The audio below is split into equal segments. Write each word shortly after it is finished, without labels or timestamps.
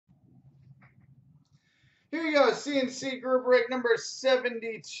Here you go, CNC group break number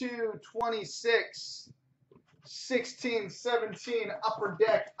 7226, 1617 Upper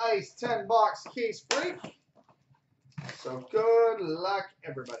Deck Ice 10 box case break. So good luck,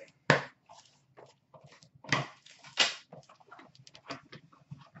 everybody.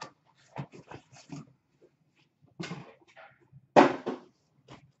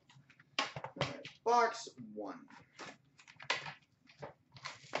 Box 1.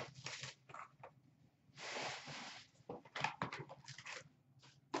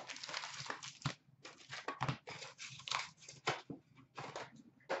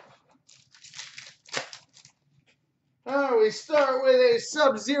 We start with a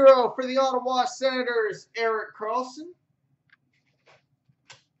Sub-Zero for the Ottawa Senators, Erik Karlsson.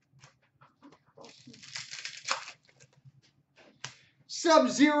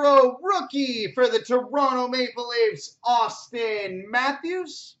 Sub-Zero rookie for the Toronto Maple Leafs, Austin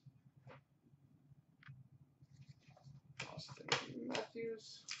Matthews.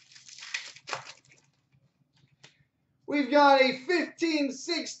 We've got a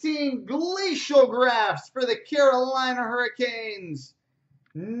 15-16 Glacial Graphs for the Carolina Hurricanes,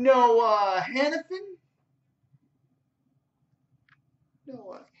 Noah Hanifin.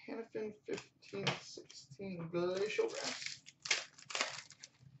 15-16 Glacial Graphs.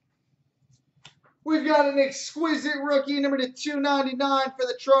 We've got an exquisite rookie, number to 299 for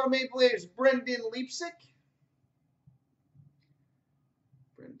the Toronto Maple Leafs, Brendan Leipsic.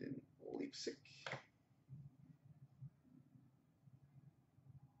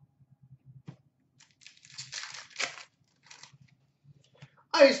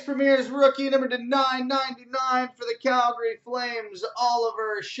 Ice Premier's rookie, number to 999 for the Calgary Flames,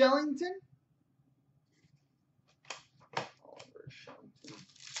 Oliver Shellington.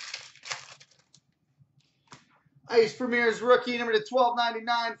 Ice Premier's rookie, number to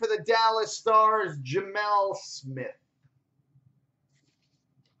 1299 for the Dallas Stars, Jamel Smith.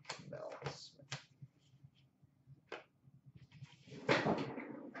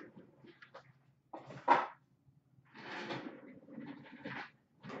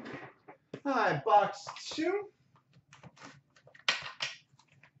 All right, box 2.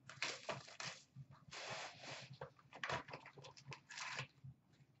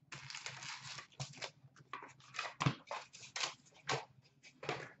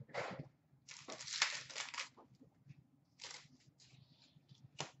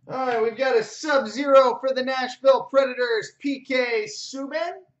 All right, we've got a Sub-Zero for the Nashville Predators, PK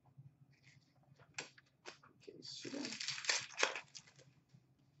Subban.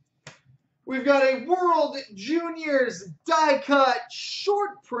 We've got a World Juniors die-cut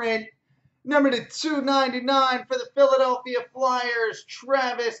short print, number to 299 for the Philadelphia Flyers,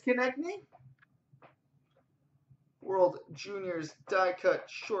 Travis Konecny. World Juniors die-cut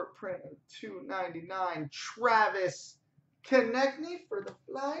short print of 299, Travis Konecny for the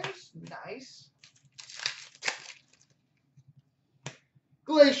Flyers. Nice.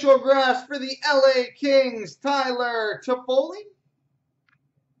 Glacial Graphs for the LA Kings, Tyler Toffoli.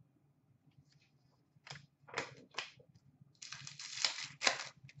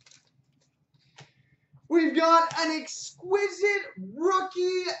 We've got an exquisite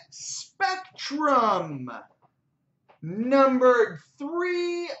rookie spectrum, numbered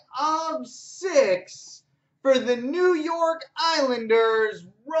 3/6 for the New York Islanders,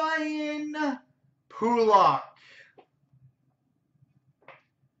 Ryan Pulock.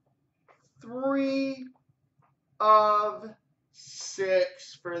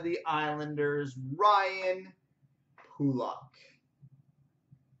 3/6 for the Islanders, Ryan Pulock.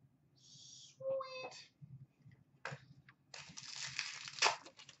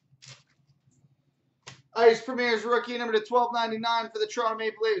 Ice Premier's rookie, number to 1299 for the Toronto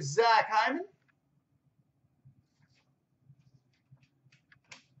Maple Leafs, Zach Hyman.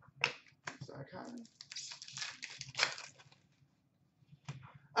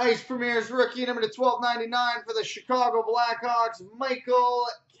 Ice Premier's rookie, number to 1299 for the Chicago Blackhawks, Michael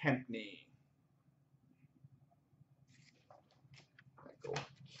Kempney.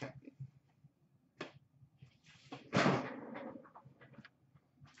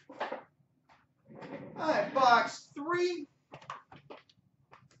 All right, box 3.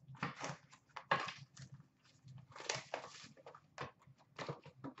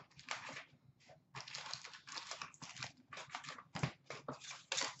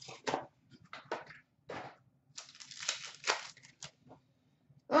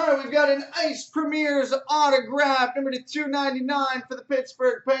 All right, we've got an Ice Premier's autograph, number to 299 for the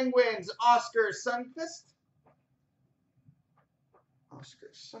Pittsburgh Penguins, Oscar Sundqvist.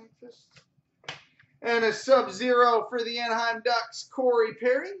 And a Sub-Zero for the Anaheim Ducks, Corey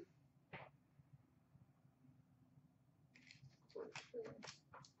Perry.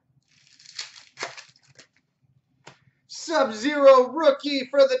 Sub-Zero rookie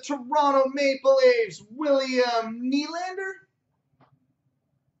for the Toronto Maple Leafs, William Nylander.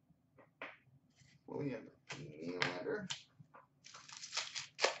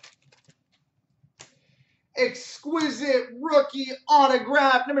 Exquisite rookie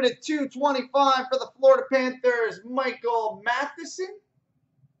autograph, number to 225 for the Florida Panthers, Michael Matheson.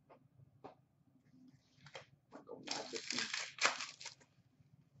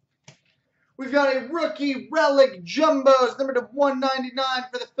 We've got a rookie relic jumbos, number to 199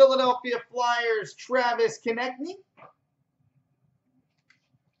 for the Philadelphia Flyers, Travis Konecny.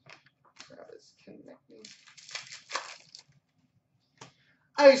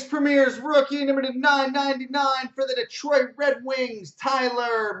 Ice Premier's rookie, number to 999 for the Detroit Red Wings,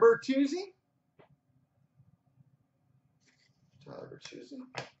 Tyler Bertuzzi.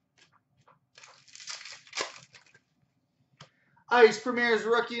 Ice Premier's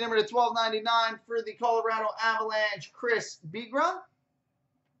rookie, number to 1299 for the Colorado Avalanche, Chris Bigra.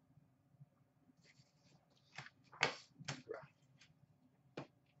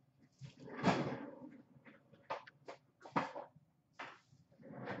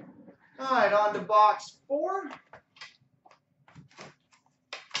 All right, on to box 4.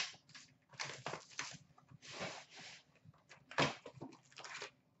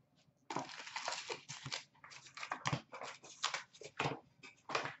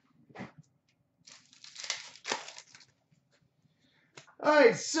 All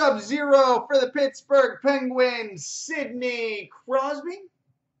right, Sub-Zero for the Pittsburgh Penguins, Sidney Crosby.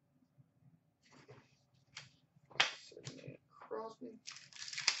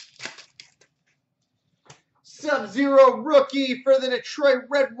 Sub-Zero rookie for the Detroit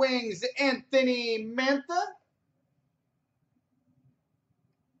Red Wings, Anthony Mantha.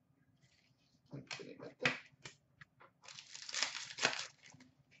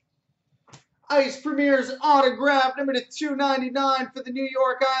 Ice Premier's autograph, number to 299 for the New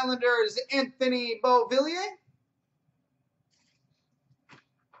York Islanders, Anthony Beauvillier.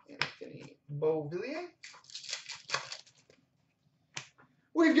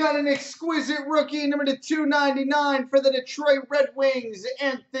 We've got an exquisite rookie, number to 299 for the Detroit Red Wings,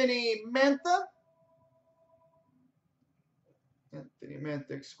 Anthony Mantha.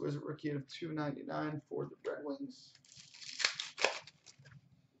 Exquisite rookie of 299 for the Red Wings.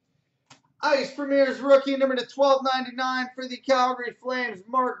 Ice Premier's rookie, number to 1299 for the Calgary Flames,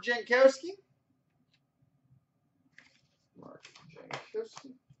 Mark Jankowski.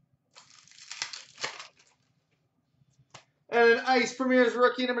 And an Ice Premier's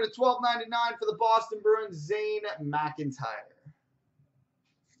rookie, number to 1299 for the Boston Bruins, Zane McIntyre.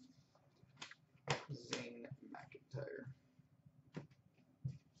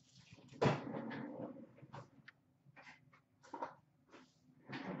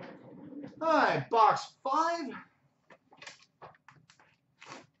 All right, box 5.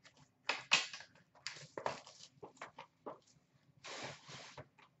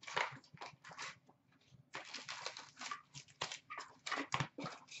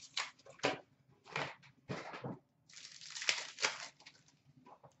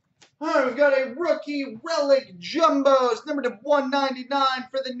 All right, we've got a rookie relic jumbos, number to 199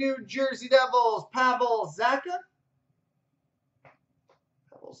 for the New Jersey Devils, Pavel Zacha.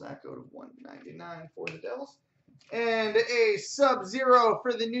 To 199 for the Devils. And a Sub-Zero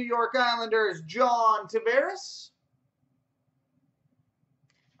for the New York Islanders, John Tavares.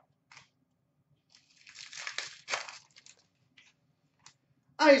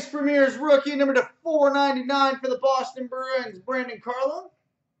 Ice Premier's rookie, number to 499 for the Boston Bruins, Brandon Carlo.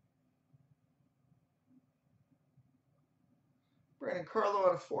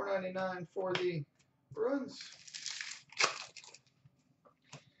 Out of 499 for the Bruins.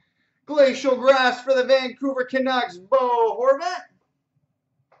 Glacial Grass for the Vancouver Canucks, Bo Horvat.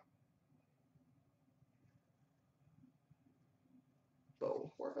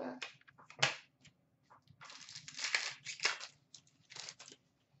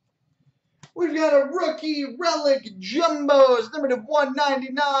 We've got a rookie relic jumbos, number to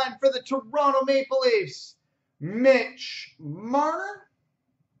 199 for the Toronto Maple Leafs, Mitch Marner.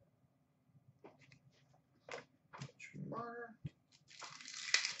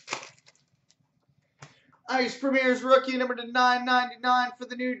 Ice Premier's rookie, number to 999 for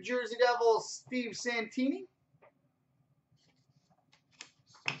the New Jersey Devils, Steve Santini.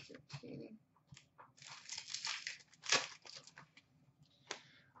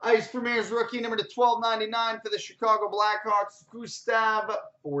 Ice Premier's rookie, number to 1299 for the Chicago Blackhawks, Gustav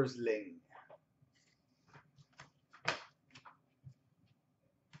Forsling.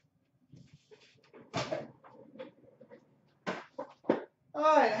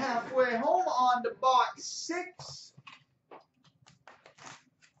 All right, halfway home, on to box 6.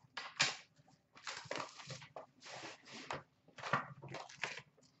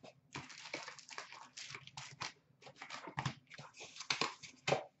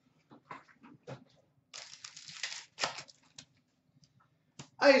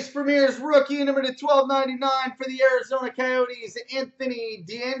 Ice Premier's rookie number to 12.99 for the Arizona Coyotes, Anthony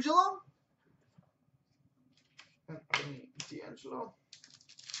DeAngelo.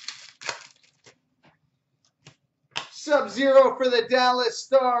 Sub-Zero for the Dallas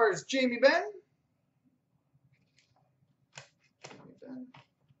Stars, Jamie Benn.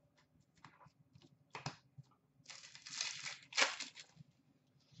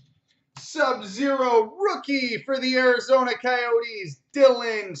 Sub-Zero rookie for the Arizona Coyotes,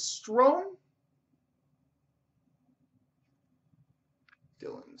 Dylan Strome.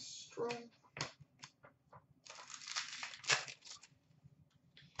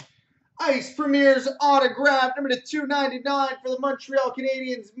 Ice Premier's autograph number to 299 for the Montreal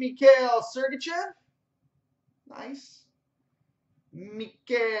Canadiens, Mikhail Sergachev. Nice.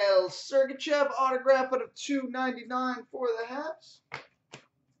 Mikhail Sergachev autograph out of 299 for the Habs.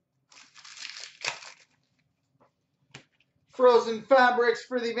 Frozen Fabrics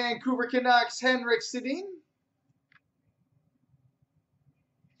for the Vancouver Canucks, Henrik Sedin.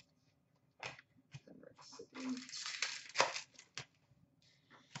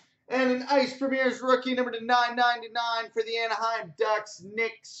 And an Ice Premier's rookie number to 999 for the Anaheim Ducks,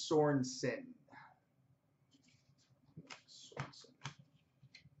 Nick Sorensen.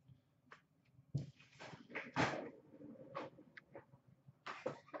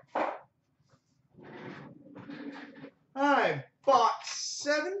 All right, box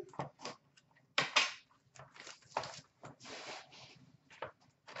 7.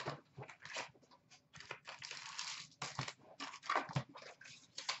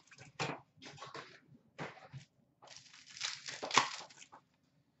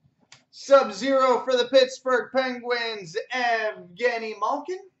 Sub-Zero for the Pittsburgh Penguins, Evgeny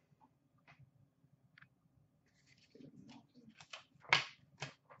Malkin.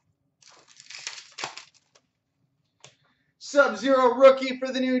 Sub-Zero rookie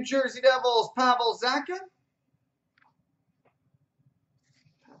for the New Jersey Devils, Pavel Zacha.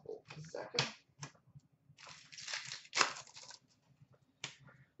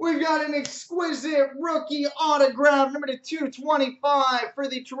 We've got an exquisite rookie autograph, number to 225 for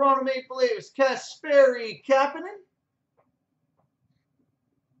the Toronto Maple Leafs, Kasperi Kapanen.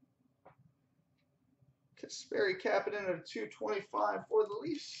 Kasperi Kapanen of 225 for the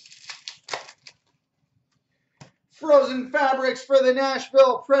Leafs. Frozen Fabrics for the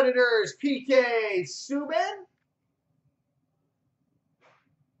Nashville Predators, PK Subban.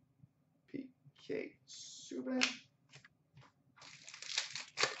 PK Subban.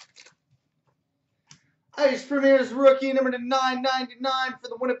 Ice Premier's rookie number to 999 for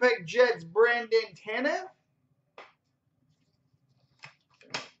the Winnipeg Jets, Brandon Tanev.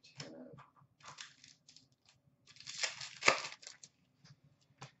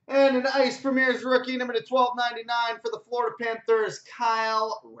 And an Ice Premier's rookie number to 1299 for the Florida Panthers,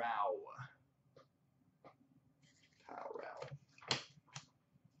 Kyle Rao.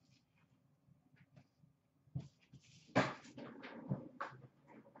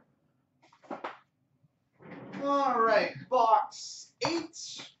 All right, box 8.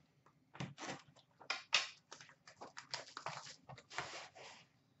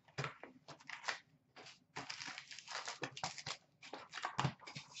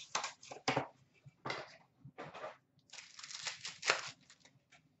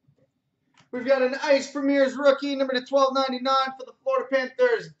 We've got an Ice Premier's rookie number to 1299 for the Florida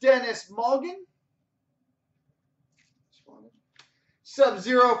Panthers, Dennis Mulligan.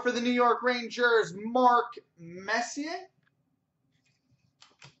 Sub-Zero for the New York Rangers, Mark Messier.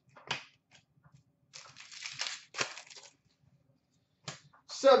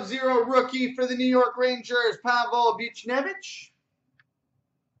 Sub-Zero rookie for the New York Rangers, Pavel Buchnevich.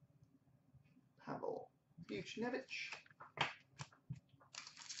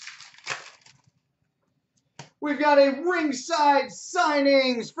 We've got a ringside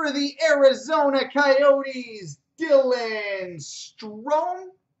signings for the Arizona Coyotes, Dylan Strome.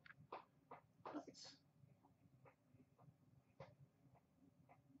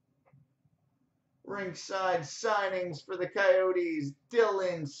 Ringside signings for the Coyotes,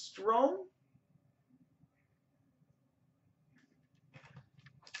 Dylan Strome.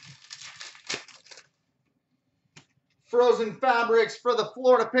 Frozen Fabrics for the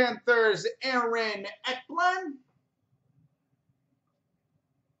Florida Panthers, Aaron Ekblad.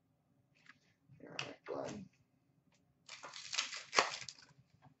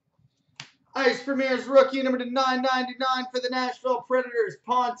 Ice Premier's rookie number to 999 for the Nashville Predators,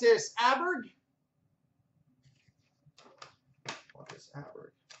 Pontus Aberg.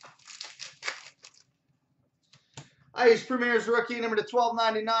 Ice Premier's rookie number to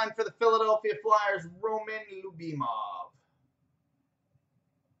 1299 for the Philadelphia Flyers, Roman Lyubimov.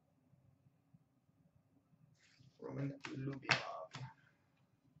 Roman Lubianov.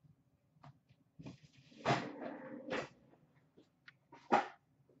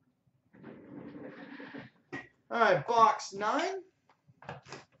 All right, box 9.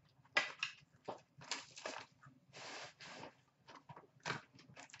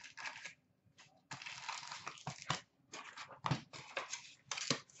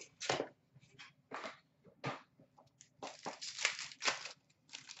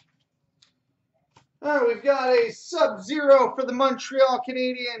 All right, we've got a Sub-Zero for the Montreal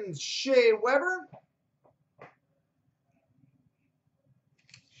Canadiens, Shea Weber.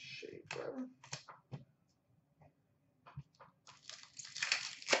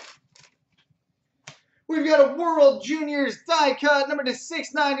 We've got a World Juniors die cut, number to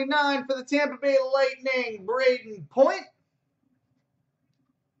 699 for the Tampa Bay Lightning, Braden Point.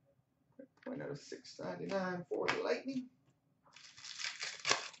 Point out of 699 for the Lightning.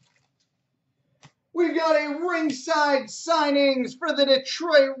 We've got a ringside signings for the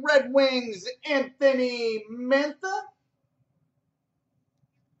Detroit Red Wings, Anthony Mantha.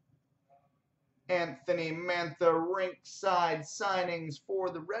 Anthony Mantha ringside signings for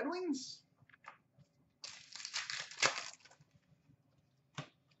the Red Wings.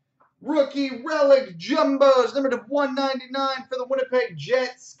 Rookie Relic Jumbos, number to 199 for the Winnipeg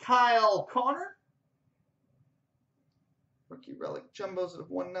Jets, Kyle Connor. Rookie Relic Jumbos at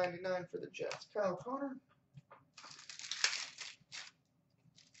 199 for the Jets, Kyle Connor.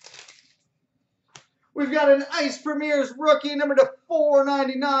 We've got an Ice Premier's rookie, number to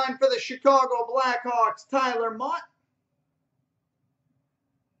 499 for the Chicago Blackhawks, Tyler Mott.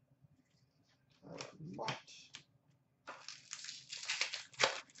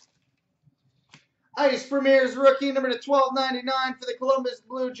 Ice Premier's rookie, number to 1299 for the Columbus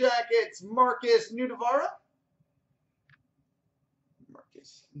Blue Jackets, Marcus Nudavara.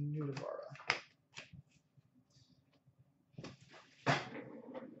 Marcus Nudavara.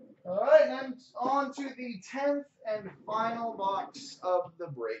 All right, and on to the 10th and final box of the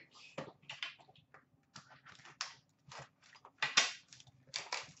break.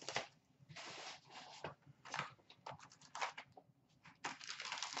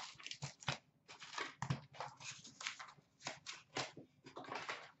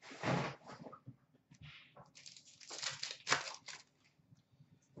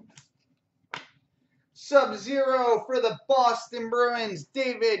 Sub-Zero for the Boston Bruins,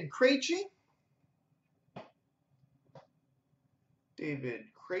 David Krejci. David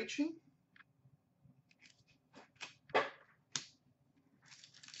Krejci.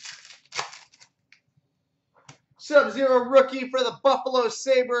 Sub-Zero rookie for the Buffalo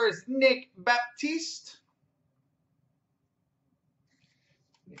Sabres, Nick Baptiste.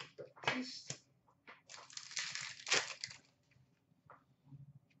 Nick Baptiste.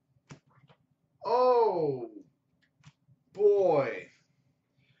 Oh, boy.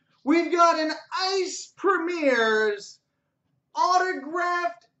 We've got an Ice Premier's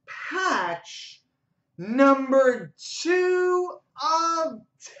autographed patch, number 2 of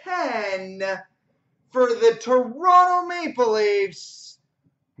 10 for the Toronto Maple Leafs,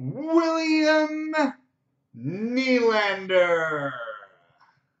 William Nylander.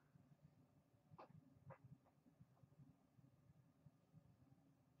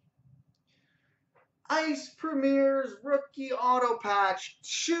 Ice Premier's rookie auto patch,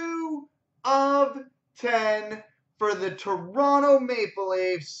 2 of 10 for the Toronto Maple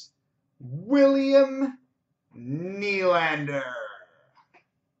Leafs, William Nylander.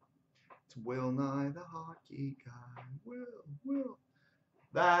 It's Will Nye the hockey guy. Will.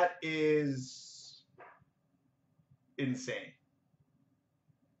 That is insane.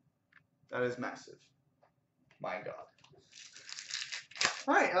 That is massive. My God.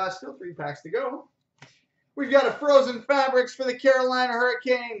 All right, still 3 packs to go. We've got a Frozen Fabrics for the Carolina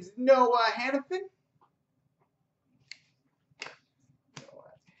Hurricanes, Noah Hanifin.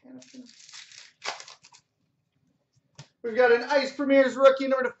 We've got an Ice Premier's rookie,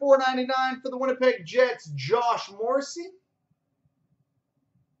 number to 499 for the Winnipeg Jets, Josh Morrissey.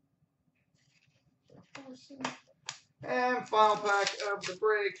 And final pack of the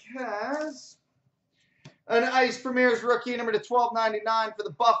break has an Ice Premier's rookie, number to 1299 for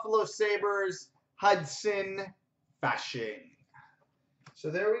the Buffalo Sabres, Hudson Fasching. So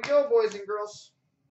there we go, boys and girls.